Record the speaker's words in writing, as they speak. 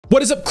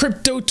What is up,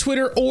 crypto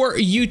Twitter or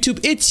YouTube?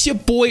 It's your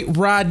boy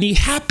Rodney.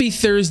 Happy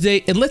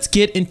Thursday, and let's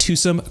get into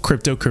some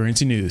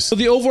cryptocurrency news. So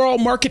the overall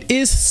market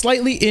is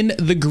slightly in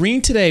the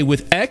green today,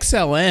 with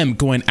XLM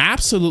going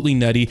absolutely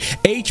nutty,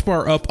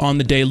 HBAR up on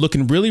the day,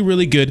 looking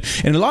really good,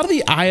 and a lot of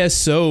the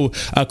ISO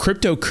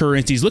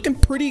cryptocurrencies looking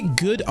pretty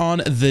good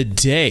on the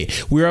day.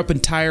 We're up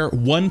entire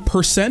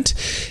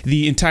 1%.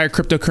 The entire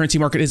cryptocurrency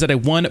market is at a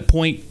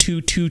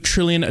 $1.22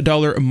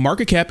 trillion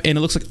market cap, and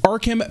it looks like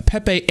Arkham,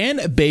 Pepe,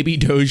 and Baby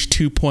Doge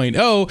 2.0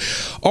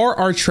 are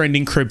our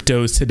trending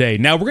cryptos today.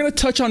 Now, we're going to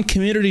touch on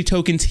community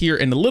tokens here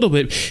in a little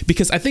bit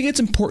because I think it's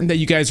important that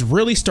you guys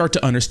really start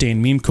to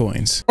understand meme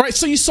coins. All right,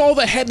 so you saw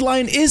the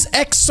headline, is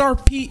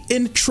XRP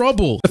in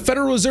trouble? The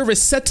Federal Reserve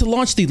is set to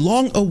launch the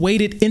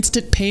long-awaited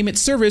instant payment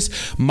service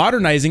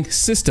modernizing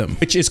system,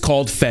 which is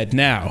called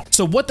FedNow.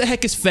 So what the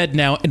heck is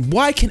FedNow, and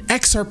why can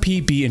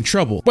XRP be in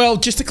trouble? Well,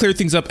 just to clear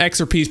things up,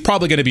 XRP is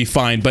probably going to be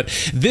fine, but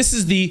this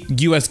is the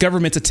US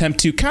government's attempt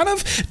to kind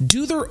of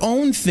do their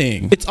own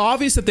thing. It's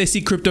obvious that they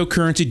see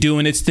cryptocurrency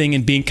doing its thing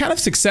and being kind of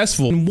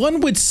successful. And one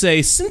would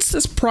say, since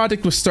this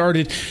project was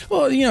started,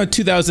 well,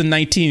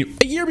 2019,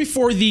 a year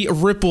before the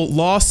Ripple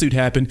lawsuit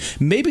happened,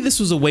 maybe this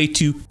was a way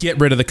to get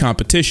rid of the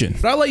competition.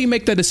 But I'll let you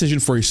make that decision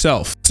for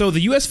yourself. So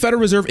the US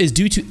Federal Reserve is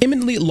due to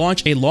imminently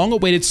launch a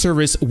long-awaited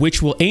service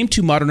which will aim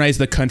to modernize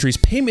the country's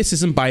payment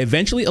system by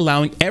eventually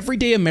allowing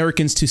everyday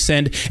Americans to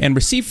send and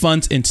receive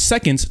funds in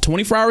seconds,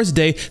 24 hours a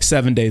day,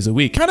 7 days a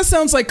week. Kind of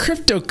sounds like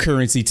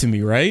cryptocurrency to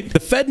me, right? The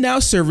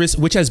FedNow service,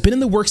 which has been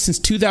in the works since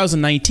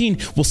 2019,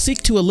 will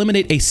seek to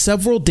eliminate a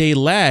several-day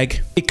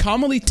lag it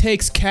commonly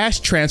takes cash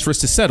transfers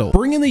to settle,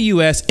 bringing the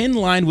US in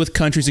line with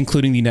countries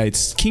including the United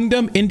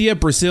Kingdom, India,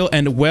 Brazil,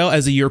 and well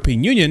as the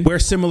European Union, where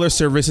similar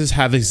services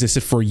have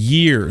existed for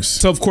years.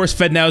 So of course,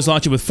 FedNow is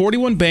launching with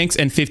 41 banks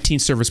and 15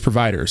 service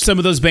providers. Some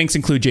of those banks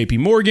include JP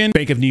Morgan,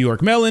 Bank of New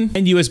York Mellon,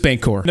 and US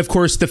Bancorp. And of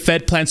course, the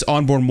Fed plans to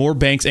onboard more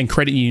banks and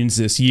credit unions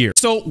this year.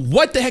 So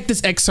what the heck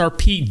does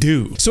XRP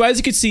do? So as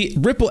you can see,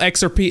 Ripple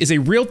XRP is a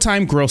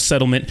real-time gross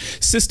settlement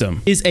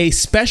system, is a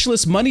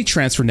specialist money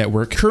transfer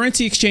network,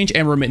 currency exchange,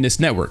 and remittance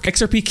network.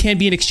 XRP can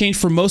be an exchange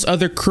for most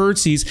other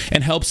currencies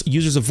and helps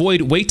users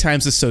avoid wait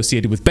times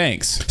associated with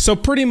banks. So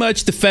pretty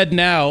much the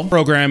FedNow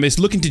program is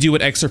looking to do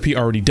what XRP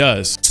already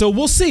does. So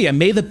we'll see, and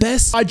may the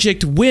best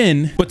project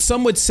win. But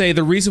some would say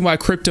the reason why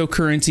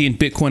cryptocurrency and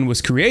Bitcoin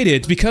was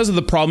created is because of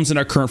the problems in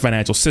our current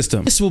financial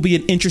system. This will be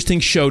an interesting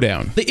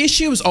showdown. The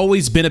issue has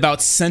always been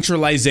about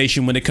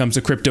centralization when it comes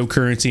to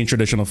cryptocurrency and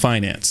traditional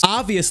finance.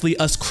 Obviously,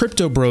 us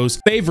crypto bros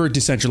favor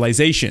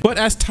decentralization, but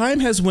as time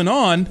has went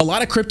on, a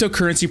lot of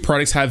cryptocurrency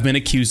products have been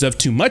accused of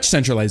too much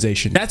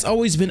centralization. That's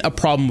always been a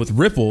problem with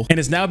Ripple and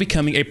is now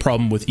becoming a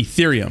problem with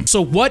Ethereum.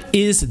 So what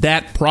is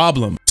that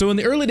problem? So in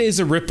the early days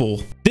of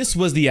Ripple, this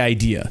was the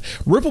idea.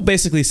 Ripple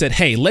basically said,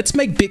 hey, let's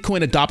make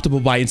Bitcoin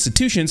adoptable by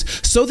institutions,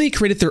 so they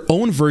created their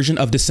own version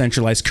of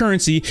decentralized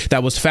currency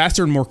that was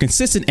faster and more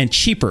consistent and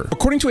cheaper.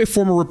 According to a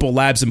former Ripple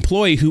Labs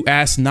employee who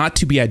asked not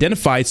to be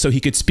identified so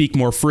he could speak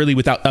more freely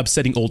without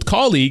upsetting old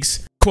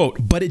colleagues,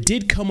 quote, but it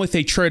did come with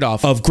a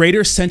trade-off of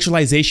greater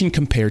centralization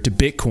compared to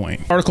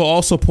Bitcoin. The article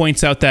also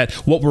points out that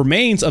what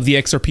remains of the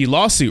XRP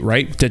lawsuit,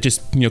 right, that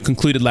just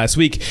concluded last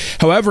week,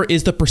 however,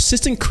 is the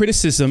persistent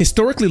criticism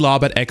historically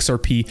lobbed at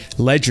XRP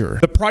Ledger.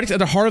 The product at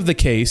the heart of the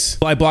case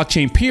by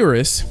blockchain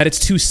purists that it's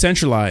too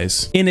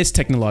centralized in its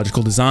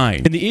technological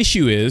design. And the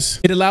issue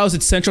is it allows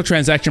its central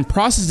transaction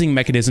processing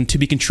mechanism to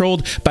be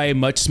controlled by a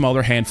much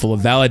smaller handful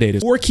of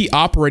validators or key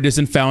operators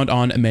than found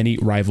on many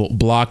rival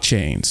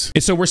blockchains.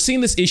 And so we're seeing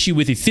this issue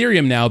with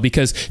Ethereum now,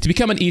 because to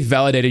become an ETH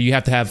validator, you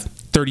have to have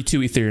 32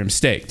 Ethereum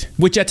staked,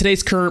 which at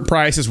today's current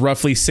price is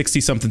roughly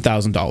 $60-something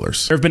thousand. There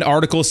have been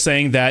articles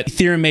saying that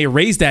Ethereum may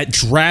raise that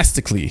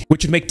drastically,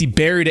 which would make the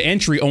barrier to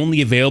entry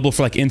only available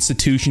for like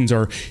institutions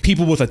or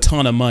people with a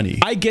ton of money.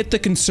 I get the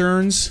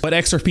concerns, but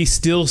XRP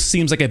still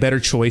seems like a better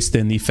choice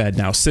than the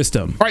FedNow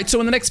system. All right, so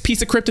in the next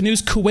piece of crypto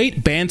news,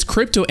 Kuwait bans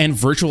crypto and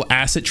virtual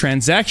asset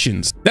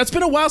transactions. That's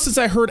been a while since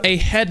I heard a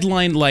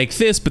headline like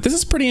this, but this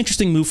is a pretty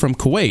interesting move from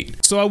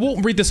Kuwait. So I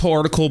won't read this whole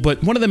article,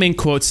 but one of the main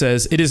quotes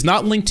says, it is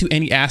not linked to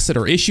any asset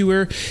or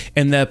issuer,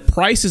 and the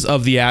prices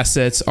of the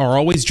assets are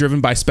always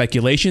driven by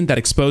speculation that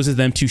exposes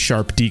them to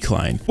sharp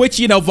decline, which,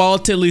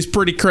 volatility is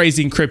pretty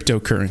crazy in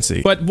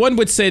cryptocurrency. But one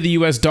would say the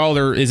US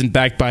dollar isn't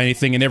backed by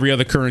anything and every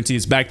other currency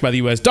is backed by the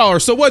US dollar,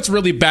 so what's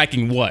really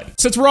backing what?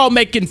 Since we're all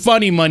making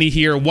funny money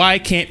here, why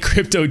can't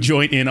crypto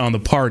join in on the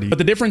party? But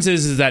the difference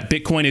is that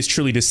Bitcoin is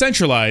truly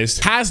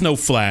decentralized, has no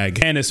flag,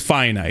 and is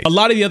finite. A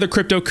lot of the other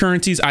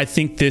cryptocurrencies, I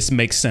think this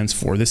makes sense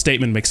for. This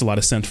statement makes a lot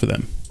of sense for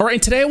them. All right,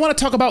 and today I want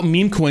to talk about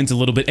meme coins a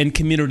little bit and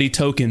community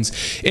tokens.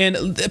 And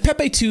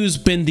Pepe2 has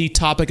been the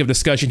topic of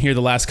discussion here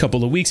the last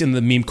couple of weeks in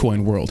the meme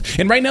coin world.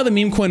 And right now the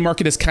meme coin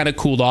market has kind of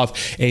cooled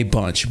off a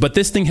bunch, but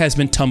this thing has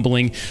been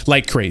tumbling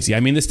like crazy. I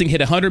mean, this thing hit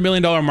 $100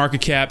 million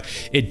market cap.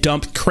 It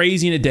dumped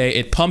crazy in a day.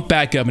 It pumped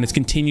back up and it's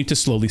continued to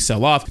slowly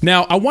sell off.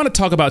 Now, I want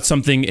to talk about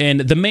something,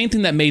 and the main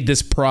thing that made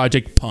this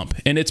project pump,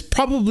 and it's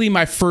probably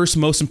my first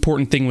most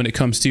important thing when it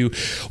comes to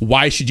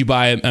why should you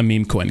buy a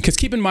meme coin. Because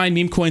keep in mind,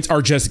 meme coins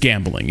are just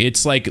gambling.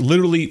 It's like like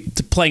literally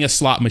playing a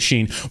slot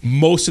machine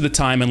most of the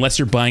time, unless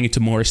you're buying into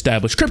more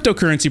established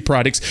cryptocurrency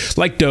products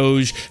like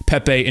Doge,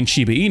 Pepe, and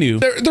Shiba Inu.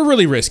 They're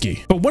really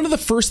risky. But one of the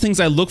first things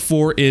I look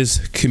for is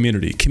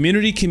community.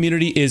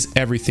 Community is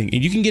everything.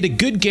 And you can get a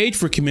good gauge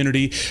for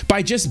community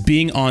by just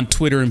being on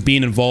Twitter and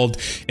being involved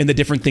in the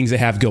different things they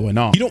have going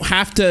on. You don't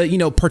have to, you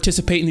know,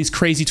 participate in these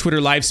crazy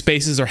Twitter live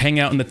spaces or hang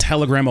out in the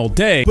Telegram all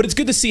day, but it's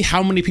good to see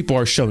how many people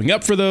are showing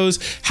up for those,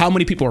 how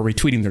many people are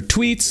retweeting their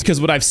tweets, because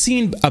what I've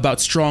seen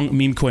about strong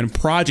meme coin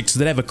projects is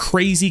that have a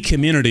crazy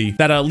community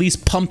that at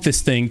least pump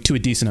this thing to a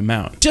decent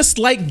amount. Just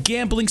like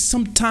gambling,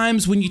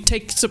 sometimes when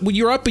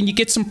you're up and you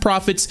get some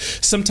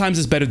profits, sometimes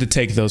it's better to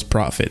take those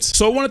profits.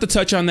 So I wanted to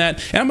touch on that,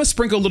 and I'm gonna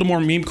sprinkle a little more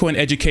meme coin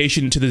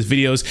education into these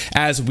videos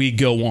as we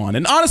go on.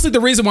 And honestly, the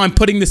reason why I'm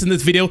putting this in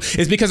this video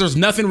is because there's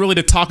nothing really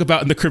to talk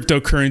about in the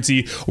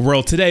cryptocurrency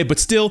world today, but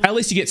still, at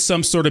least you get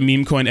some sort of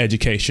meme coin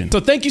education. So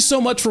thank you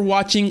so much for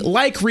watching.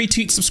 Like,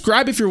 retweet,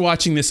 subscribe if you're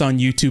watching this on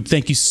YouTube.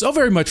 Thank you so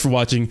very much for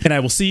watching, and I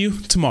will see you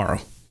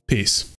tomorrow. Peace.